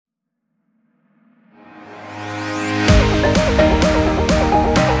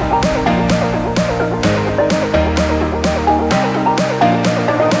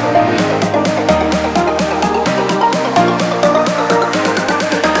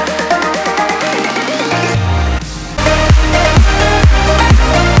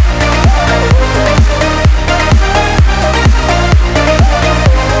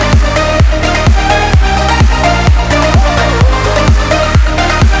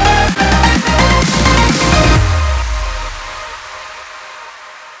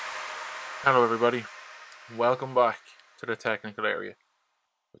Hello, everybody. Welcome back to the technical area.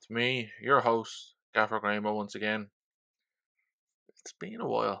 With me, your host, Gaffer Grahamo, once again. It's been a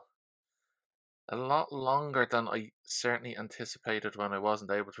while. A lot longer than I certainly anticipated when I wasn't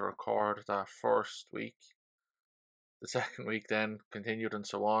able to record that first week. The second week then continued and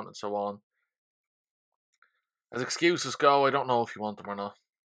so on and so on. As excuses go, I don't know if you want them or not.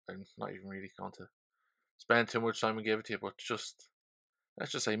 I'm not even really going to spend too much time and give it to you, but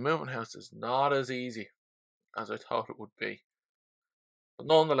let's just say moving house is not as easy as I thought it would be. But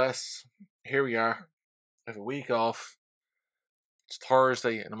nonetheless, here we are. I have a week off. It's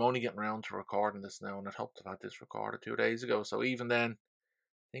Thursday, and I'm only getting around to recording this now, and I'd hoped to have had this recorded 2 days ago. So even then,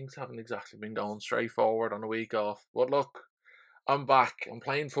 things haven't exactly been going straightforward on a week off. But look, I'm back. I'm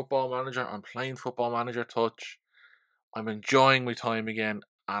playing Football Manager. I'm playing Football Manager Touch. I'm enjoying my time again,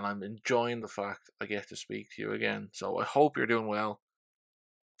 and I'm enjoying the fact I get to speak to you again. So I hope you're doing well.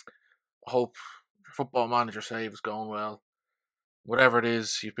 I hope your Football Manager save is going well. Whatever it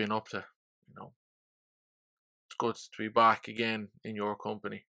is you've been up to, it's good to be back again in your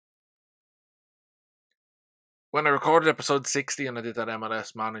company. When I recorded episode 60 and I did that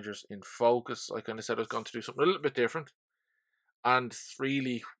MLS Managers in Focus, I kind of said I was going to do something a little bit different. And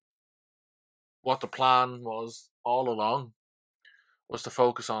really, what the plan was all along was to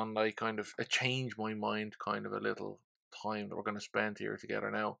focus on like kind of a change my mind kind of a little time that we're going to spend here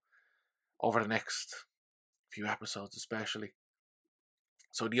together now over the next few episodes especially.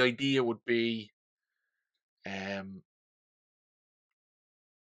 So the idea would be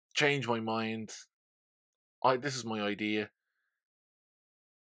change my mind. This is my idea.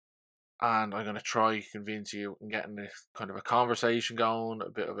 And I'm going to try convince you and getting a kind of a conversation going, a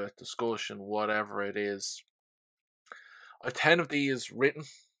bit of a discussion, whatever it is. I have 10 of these written,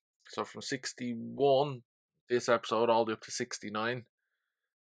 so from 61, this episode, all the way up to 69.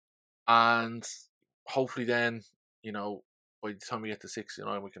 And hopefully then, by the time we get to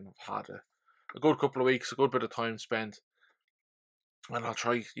 69, we can have had a good couple of weeks, a good bit of time spent. And I'll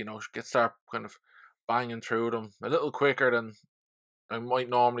try, start kind of banging through them a little quicker than I might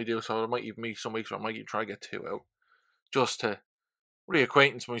normally do. So it might even be some weeks where I might even try to get 2 out, just to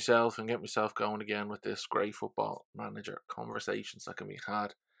reacquaintance myself and get myself going again with this great Football Manager conversations that can be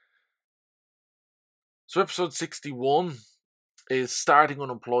had. So episode 61 is starting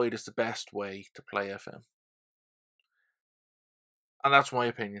unemployed is the best way to play FM. And that's my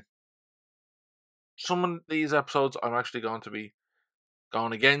opinion. Some of these episodes I'm actually going to be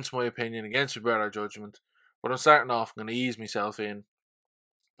going against my opinion, against my better judgment. But I'm starting off, I'm going to ease myself in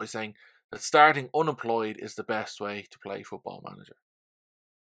by saying that starting unemployed is the best way to play Football Manager.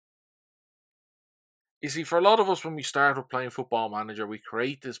 You see, for a lot of us, when we start with playing Football Manager, we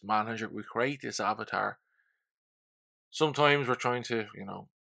create this manager, we create this avatar. Sometimes we're trying to,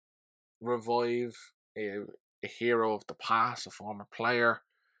 revive a hero of the past, a former player.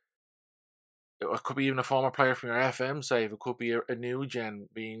 It could be even a former player from your FM save. It could be a new gen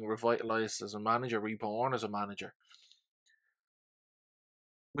being revitalized as a manager, reborn as a manager.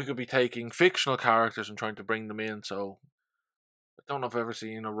 We could be taking fictional characters and trying to bring them in. So I don't know if I've ever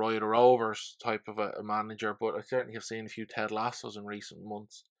seen a Ryder Rovers type of a manager, but I certainly have seen a few Ted Lassos in recent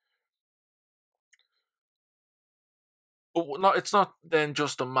months. But it's not then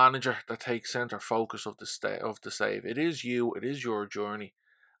just a manager that takes center focus of the save. It is you. It is your journey,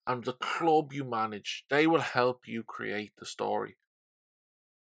 and the club you manage. They will help you create the story.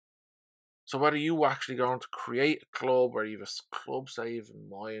 So whether you actually going to create a club or you have a club save in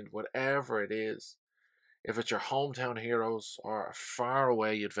mind, whatever it is, if it's your hometown heroes or a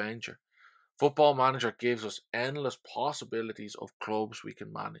faraway adventure, Football Manager gives us endless possibilities of clubs we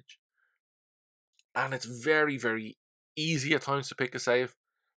can manage. And it's very, very easy at times to pick a save,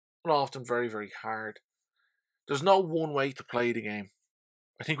 but often very, very hard. There's no one way to play the game.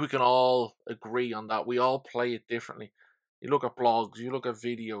 I think we can all agree on that. We all play it differently. You look at blogs, you look at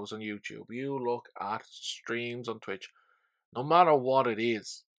videos on YouTube, you look at streams on Twitch. No matter what it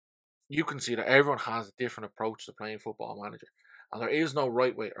is, you can see that everyone has a different approach to playing Football Manager. And there is no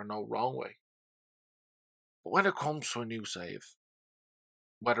right way or no wrong way. But when it comes to a new save,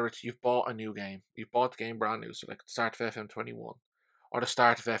 whether it's you've bought a new game, you've bought the game brand new, so like the start of FM21, or the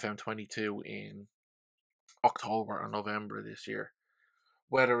start of FM22 in October or November this year,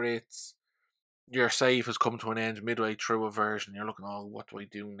 whether it's your save has come to an end midway through a version, you're looking, oh, what do I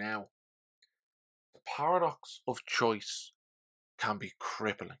do now? The paradox of choice can be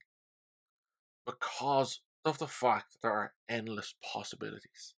crippling because of the fact that there are endless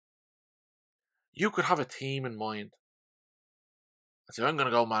possibilities. You could have a team in mind and say, I'm going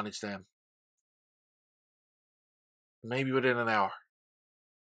to go manage them. Maybe within an hour.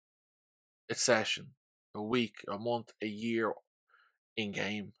 a session, a week, a month, a year in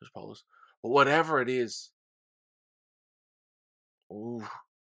game, I suppose. But whatever it is, ooh,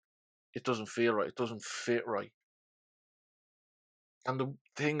 it doesn't feel right. It doesn't fit right. And the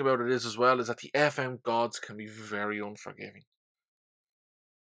thing about it is, as well, is that the FM gods can be very unforgiving.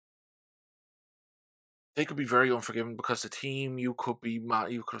 They could be very unforgiving because the team you could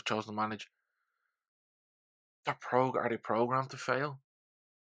have chosen to manage, are they programmed to fail?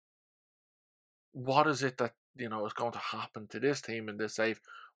 What is it that is going to happen to this team in this save,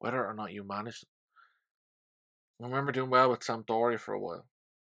 whether or not you manage them? I remember doing well with Sampdoria for a while,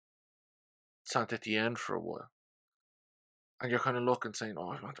 Saint-Etienne for a while, and you're kind of looking, saying, "Oh,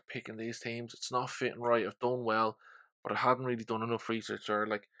 I want to pick in these teams. It's not fitting right. I've done well, but I hadn't really done enough research." Or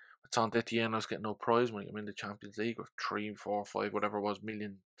like with Saint-Etienne, I was getting no prize money. I'm in the Champions League with 3, 4, 5, whatever it was,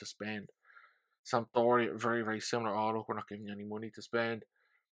 million to spend. Sampdoria, very, very similar. Oh, look, we're not giving you any money to spend.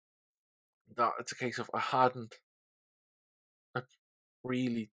 That it's a case of I hadn't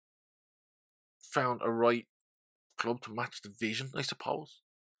really found a right club to match the vision, I suppose.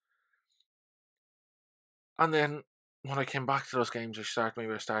 And then when I came back to those games, I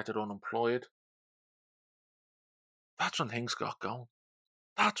started unemployed. That's when things got going.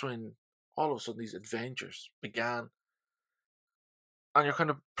 That's when all of a sudden these adventures began. And you're kind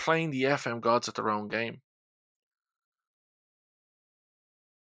of playing the FM gods at their own game.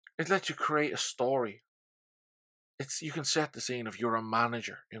 It lets you create a story. You can set the scene of you're a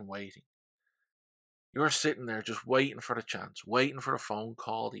manager in waiting. You're sitting there just waiting for the chance, waiting for the phone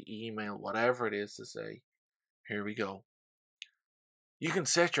call, the email, whatever it is to say, here we go. You can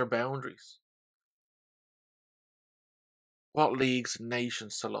set your boundaries. What leagues and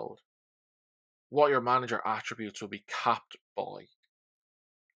nations to load. What your manager attributes will be capped by.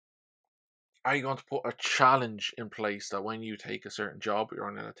 Are you going to put a challenge in place that when you take a certain job, you're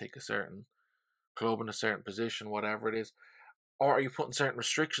only going to take a certain club in a certain position, whatever it is? Or are you putting certain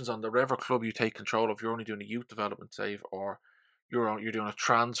restrictions on the whatever club you take control of? You're only doing a youth development save, or you're doing a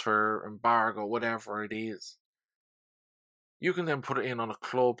transfer embargo, whatever it is. You can then put it in on a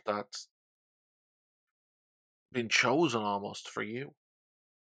club that's been chosen almost for you.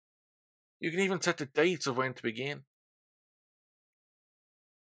 You can even set the dates of when to begin.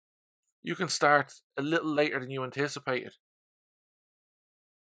 You can start a little later than you anticipated.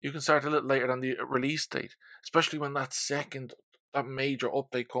 You can start a little later than the release date, especially when that major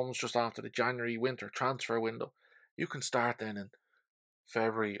update comes just after the January winter transfer window. You can start then in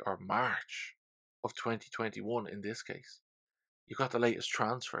February or March of 2021 in this case. You got the latest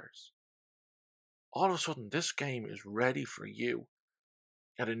transfers. All of a sudden, this game is ready for you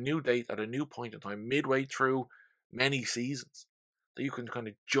at a new date, at a new point in time, midway through many seasons, that you can kind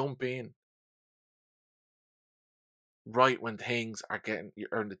of jump in right when things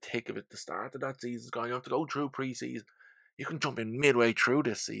you're in the thick of it. The start of that season's going. You have to go through pre-season. You can jump in midway through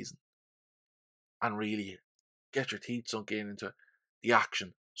this season and really get your teeth sunk into the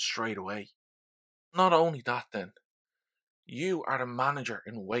action straight away. Not only that, then, you are the manager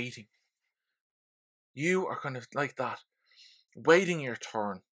in waiting. You are kind of like that, waiting your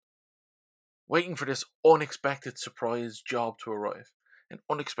turn, waiting for this unexpected surprise job to arrive, an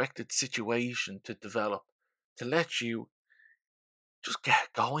unexpected situation to develop, to let you just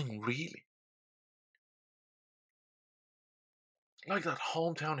get going, really. Like that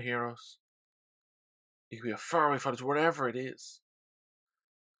Hometown Heroes. It could be a faraway fighters, whatever it is.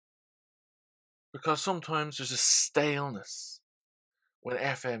 Because sometimes there's a staleness when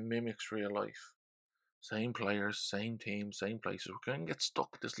FM mimics real life. Same players, same teams, same places. We're going to get stuck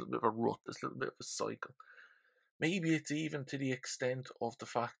in this little bit of a rut, this little bit of a cycle. Maybe it's even to the extent of the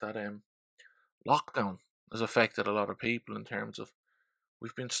fact that lockdown has affected a lot of people in terms of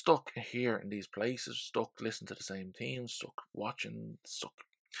we've been stuck here in these places, stuck listening to the same teams, stuck watching, stuck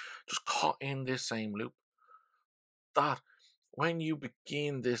just caught in this same loop. That when you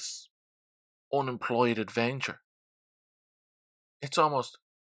begin this unemployed adventure, it's almost,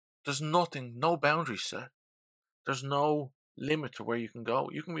 there's nothing, no boundaries set. There's no limit to where you can go.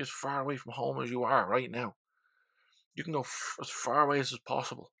 You can be as far away from home as you are right now. You can go as far away as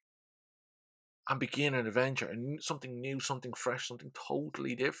possible and begin an adventure, and something new, something fresh, something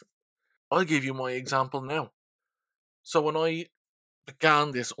totally different. I'll give you my example now. So when I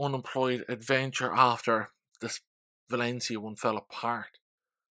began this unemployed adventure after this Valencia one fell apart,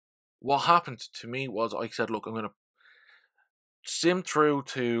 what happened to me was I said, look, I'm going to sim through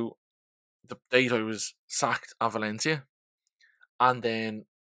to the date I was sacked at Valencia and then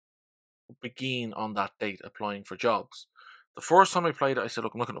begin on that date applying for jobs. The first time I played it, I said,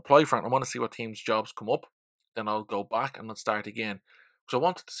 look, I'm not going to apply for it. I want to see what teams' jobs come up. Then I'll go back and I'll start again. because I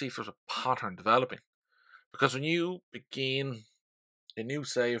wanted to see if there's a pattern developing. Because when you begin a new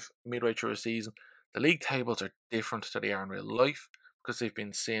save midway through a season, the league tables are different to they are in real life because they've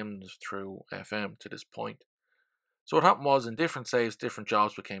been simmed through FM to this point. So what happened was, in different saves, different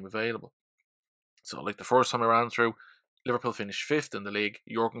jobs became available. So like the first time I ran through, Liverpool finished 5th in the league.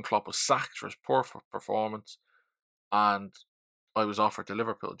 Jurgen Klopp was sacked for his poor performance, and I was offered the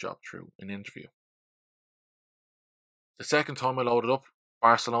Liverpool job through an interview. The second time I loaded up,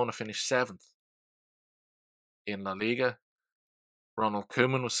 Barcelona finished 7th in La Liga. Ronald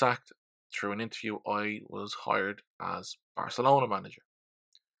Koeman was sacked. Through an interview, I was hired as Barcelona manager.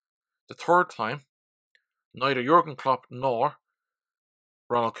 The third time, neither Jurgen Klopp nor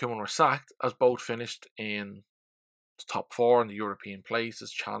Ronald Koeman were sacked, as both finished in the top 4 in the European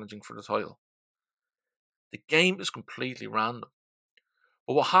places, challenging for the title. The game is completely random.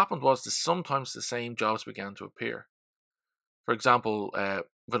 But what happened was that sometimes the same jobs began to appear. For example,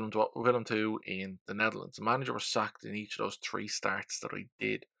 Willem II in the Netherlands. The manager was sacked in each of those 3 starts that I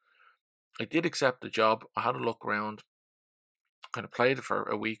did. I did accept the job. I had a look around, kind of played it for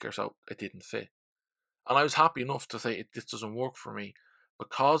a week or so. It didn't fit. And I was happy enough to say this doesn't work for me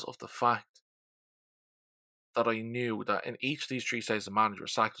because of the fact that I knew that in each of these 3 stages the manager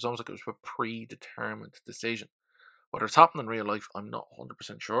was sacked. It was almost like it was a predetermined decision. Whether it's happened in real life, I'm not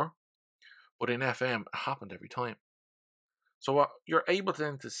 100% sure. But in FM, it happened every time. So what you're able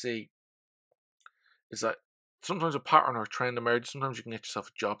then to see is that sometimes a pattern or a trend emerges. Sometimes you can get yourself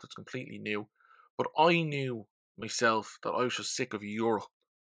a job that's completely new. But I knew myself that I was just sick of Europe.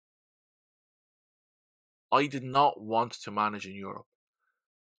 I did not want to manage in Europe.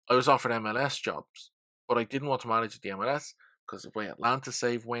 I was offered MLS jobs, but I didn't want to manage the MLS because of the way Atlanta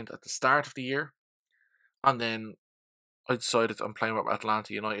Save went at the start of the year. And then I decided I'm playing with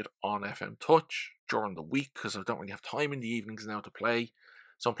Atlanta United on FM Touch during the week because I don't really have time in the evenings now to play.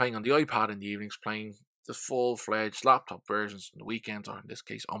 So I'm playing on the iPad in the evenings, playing the full-fledged laptop versions on the weekends, or in this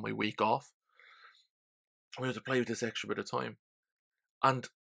case on my week off. I had to play with this extra bit of time. And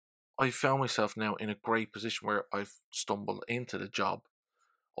I found myself now in a great position where I've stumbled into the job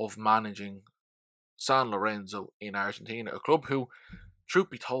of managing San Lorenzo in Argentina, a club who, truth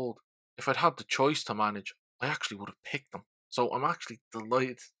be told, if I'd had the choice to manage, I actually would have picked them. So I'm actually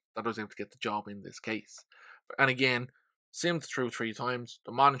delighted that I was able to get the job in this case. And again, simmed through 3 times.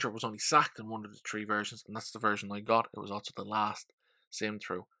 The manager was only sacked in one of the 3 versions, and that's the version I got. It was also the last sim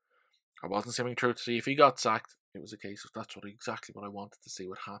through. I wasn't simming through to see if he got sacked. It was a case of that's exactly what I wanted to see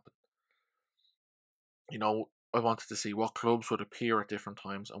what happened. You know, I wanted to see what clubs would appear at different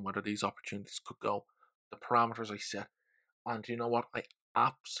times and whether these opportunities could go. The parameters I set. And you know what? I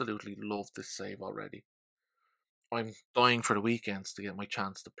absolutely love this save already. I'm dying for the weekends to get my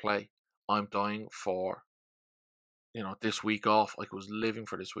chance to play. I'm dying for, this week off. Like I was living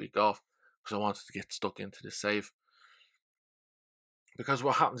for this week off because I wanted to get stuck into this save. Because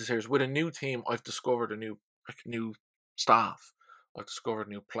what happens here is with a new team, I've discovered a new staff. I've discovered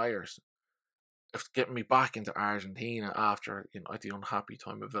new players. It's getting me back into Argentina after the unhappy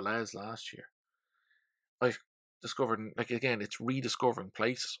time of Velez last year. I've discovered, again, it's rediscovering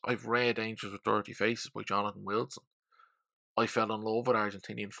places. I've read Angels with Dirty Faces by Jonathan Wilson. I fell in love with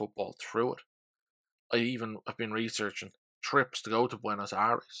Argentinian football through it. I've been researching trips to go to Buenos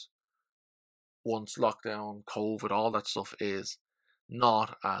Aires. Once lockdown, COVID, all that stuff is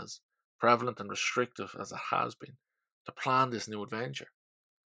not as prevalent and restrictive as it has been, to plan this new adventure.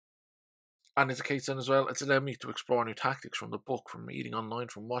 And it's a case then as well, it's allowed me to explore new tactics from the book, from reading online,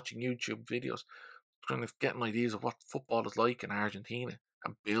 from watching YouTube videos, kind of getting ideas of what football is like in Argentina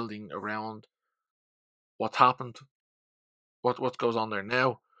and building around what's happened, what goes on there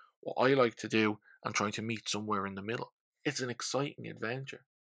now, what I like to do, and trying to meet somewhere in the middle. It's an exciting adventure.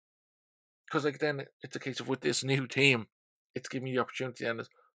 Because then it's a case of with this new team, it's giving me the opportunity, and it's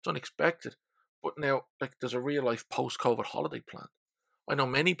unexpected. But now, there's a real life post-COVID holiday plan. I know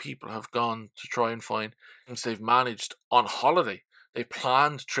many people have gone to try and find things they've managed on holiday. They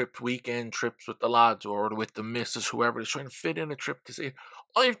planned weekend trips with the lads or with the missus, whoever is trying to fit in a trip to see it.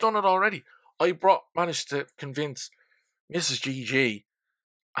 I've done it already. I managed to convince Mrs. GG,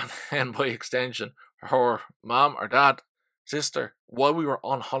 and then by extension, her mom or dad, sister, while we were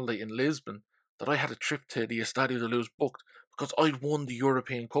on holiday in Lisbon, that I had a trip to the Estadio de Luz booked because I'd won the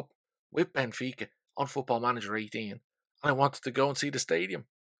European Cup with Benfica on Football Manager 18, and I wanted to go and see the stadium.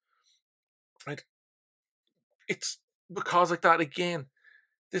 Right? It's because that again,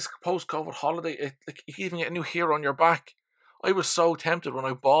 this post-COVID holiday, you can even get a new hero on your back. I was so tempted when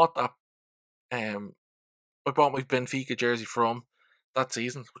I bought that. I bought my Benfica jersey from that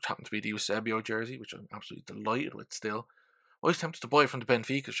season, which happened to be the Eusebio jersey, which I'm absolutely delighted with still. I was tempted to buy it from the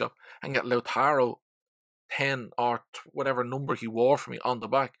Benfica shop and get Lautaro 10 or whatever number he wore for me on the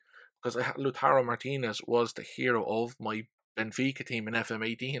back, because Lautaro Martinez was the hero of my Benfica team in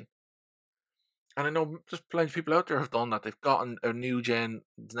FM18. And I know there's plenty of people out there who've done that. They've gotten a new gen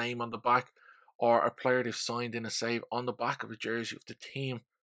name on the back, or a player they've signed in a save on the back of a jersey of the team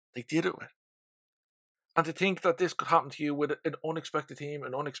they did it with. And to think that this could happen to you with an unexpected team,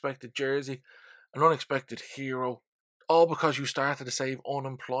 an unexpected jersey, an unexpected hero, all because you started a save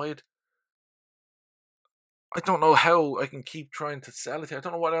unemployed. I don't know how I can keep trying to sell it here. I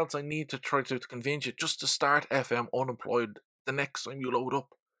don't know what else I need to try to convince you just to start FM unemployed the next time you load up.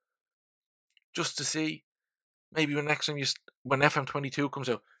 Just to see, maybe the next time when FM22 comes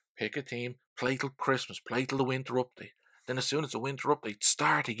out, pick a team, play till Christmas, play till the winter update. Then as soon as the winter update,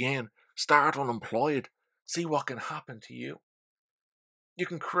 start again. Start unemployed. See what can happen to you. You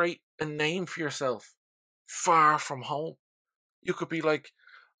can create a name for yourself far from home. You could be like,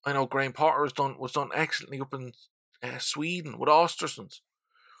 I know Graham Potter was done excellently up in Sweden with Östersunds.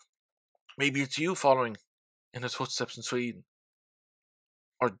 Maybe it's you following in his footsteps in Sweden,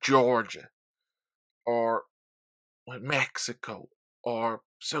 or Georgia, or Mexico, or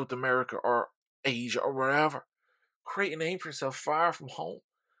South America, or Asia, or wherever. Create a name for yourself far from home.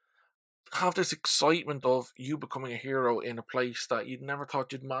 Have this excitement of you becoming a hero in a place that you'd never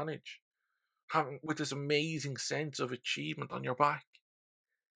thought you'd manage. With this amazing sense of achievement on your back.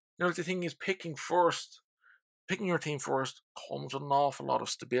 You know, the thing is, picking your team first comes with an awful lot of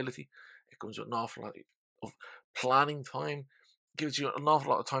stability. It comes with an awful lot of planning time. It gives you an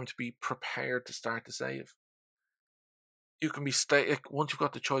awful lot of time to be prepared to start the save. You can be once you've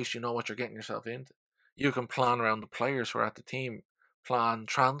got the choice, you know what you're getting yourself into. You can plan around the players who are at the team, plan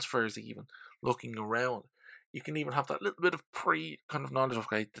transfers even, looking around. You can even have that little bit of kind of knowledge of,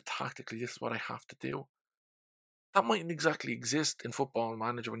 okay, tactically this is what I have to do. That mightn't exactly exist in Football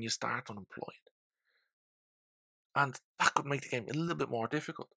Manager when you start unemployed. And that could make the game a little bit more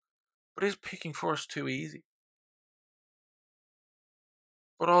difficult. But is picking first too easy?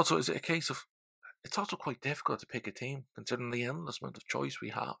 But also, is it a case of, it's also quite difficult to pick a team, considering the endless amount of choice we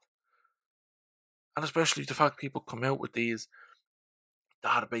have. And especially the fact people come out with these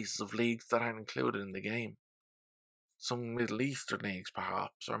databases of leagues that aren't included in the game. Some Middle Eastern leagues,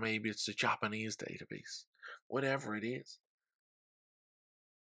 perhaps, or maybe it's the Japanese database. Whatever it is.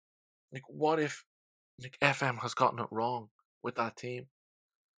 Like, what if FM has gotten it wrong with that team?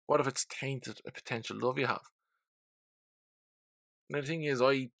 What if it's tainted a potential love you have? And the thing is,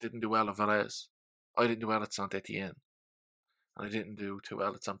 I didn't do well at Velez. I didn't do well at Saint Etienne. And I didn't do too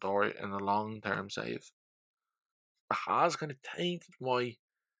well at Sampdoria in the long-term save. It has kind of tainted my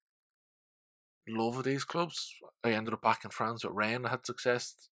love of these clubs. I ended up back in France with Rennes. I had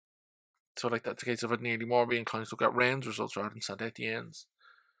success. So like that's the case of I'd nearly more be inclined to look at Rennes results rather than Saint Etienne's.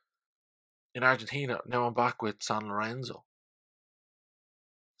 In Argentina, now I'm back with San Lorenzo.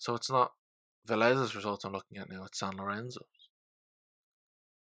 So it's not Velez's results I'm looking at now, it's San Lorenzo's.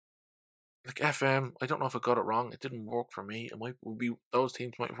 Like FM, I don't know if I got it wrong. It didn't work for me. Those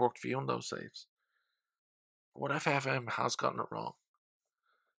teams might have worked for you on those saves. But what if FM has gotten it wrong?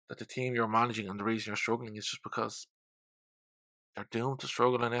 That the team you're managing and the reason you're struggling is just because they're doomed to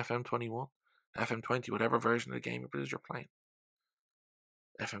struggle in FM21, FM20, whatever version of the game it is you're playing.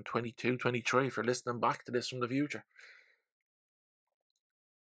 FM22, 23, if you're listening back to this from the future.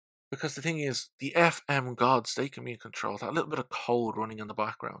 Because the thing is, the FM gods, they can be in control. That little bit of code running in the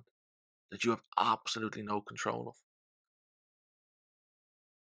background that you have absolutely no control of.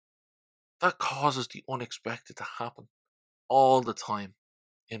 That causes the unexpected to happen all the time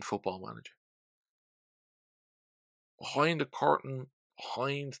in Football Manager. Behind the curtain,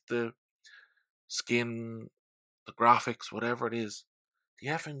 behind the skin, the graphics, whatever it is, the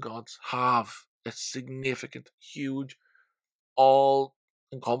FM gods have a significant, huge,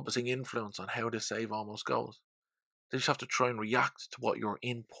 all-encompassing influence on how the save almost goes. They just have to try and react to what your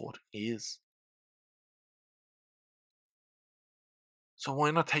input is. So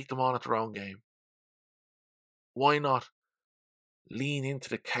why not take them on at their own game? Why not lean into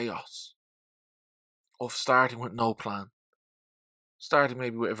the chaos of starting with no plan? Starting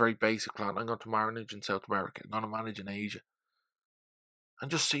maybe with a very basic plan. I'm going to manage in South America. I'm going to manage in Asia. And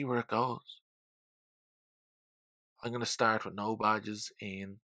just see where it goes. I'm going to start with no badges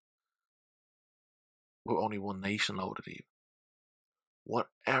with only one nation loaded even.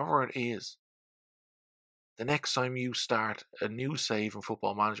 Whatever it is, the next time you start a new save in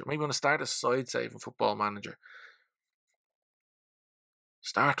Football Manager, maybe you want to start a side save in Football Manager,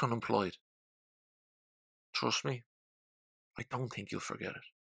 start unemployed. Trust me, I don't think you'll forget it.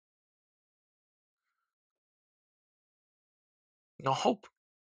 I hope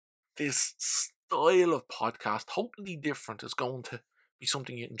this style of podcast, totally different, is going to be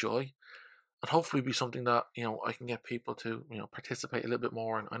something you enjoy, and hopefully be something that I can get people to participate a little bit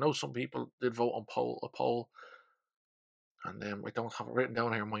more. And I know some people did vote on a poll, and I don't have it written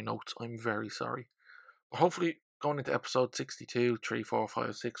down here in my notes. I'm very sorry, but hopefully going into episode 62, 3, 4,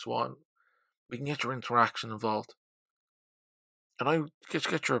 5, 6, 1, we can get your interaction involved. And I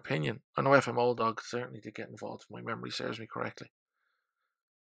get your opinion. I know FM Old Dog certainly did get involved, if my memory serves me correctly.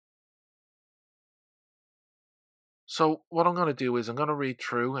 So what I'm going to do is I'm going to read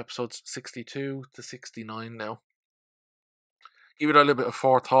through episodes 62 to 69 now. Give it a little bit of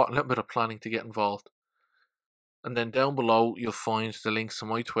forethought, a little bit of planning to get involved. And then down below, you'll find the links to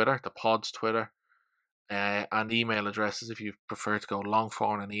my Twitter, the pod's Twitter, and email addresses if you prefer to go long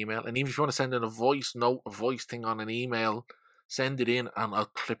form an email. And even if you want to send in a voice note, a voice thing on an email, send it in and I'll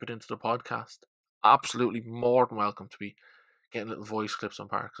clip it into the podcast. Absolutely more than welcome to be getting little voice clips on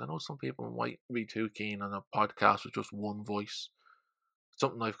parks. I know some people might be too keen on a podcast with just one voice.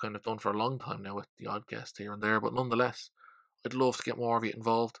 Something I've kind of done for a long time now with the odd guest here and there, but nonetheless, I'd love to get more of you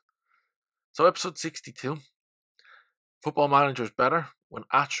involved. So episode 62, Football Manager is better when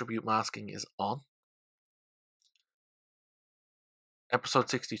attribute masking is on. Episode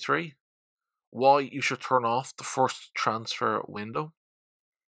 63, why you should turn off the first transfer window.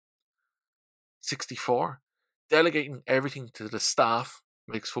 64, delegating everything to the staff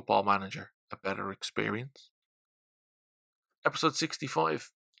makes Football Manager a better experience. Episode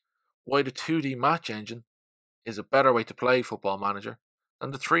 65, why the 2D match engine is a better way to play Football Manager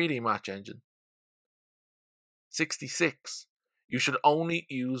than the 3D match engine. 66, you should only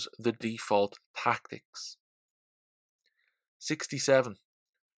use the default tactics. 67,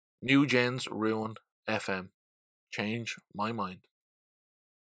 new gens ruin FM. Change my mind.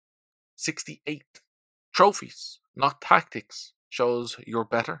 68, trophies, not tactics, shows you're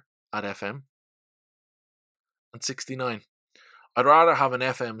better at FM. And 69, I'd rather have an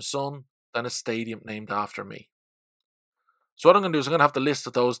FM son than a stadium named after me. So what I'm going to do is I'm going to have the list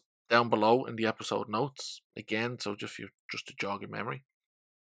of those down below in the episode notes again, so just to jog your memory.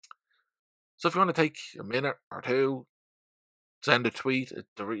 So if you want to take a minute or two, send a tweet, a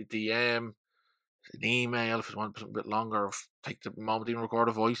DM, an email if you want something a bit longer, or take the moment to even record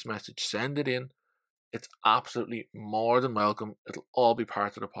a voice message, send it in. It's absolutely more than welcome. It'll all be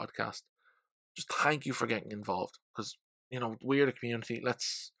part of the podcast. Just thank you for getting involved, because we're the community.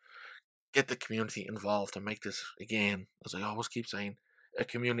 Let's get the community involved and make this, again, as I always keep saying, a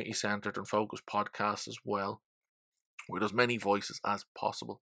community-centered and focused podcast as well, with as many voices as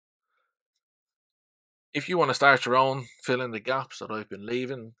possible. If you want to start your own, fill in the gaps that I've been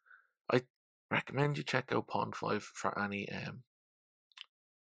leaving, I recommend you check out Pond5 for any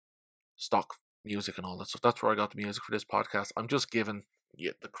stock music and all that stuff. That's where I got the music for this podcast. I'm just giving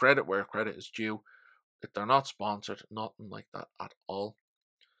you the credit where credit is due. If they're not sponsored, nothing like that at all.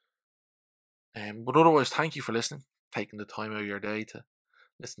 But otherwise, thank you for listening, taking the time out of your day to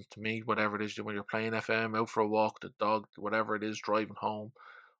listen to me, whatever it is, when you're playing FM, out for a walk, the dog, whatever it is, driving home,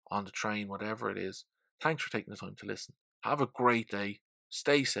 on the train, whatever it is. Thanks for taking the time to listen. Have a great day.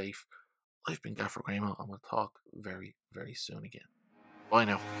 Stay safe. I've been Gaffer Graham, and we'll talk very, very soon again. Bye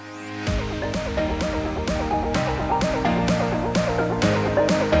now.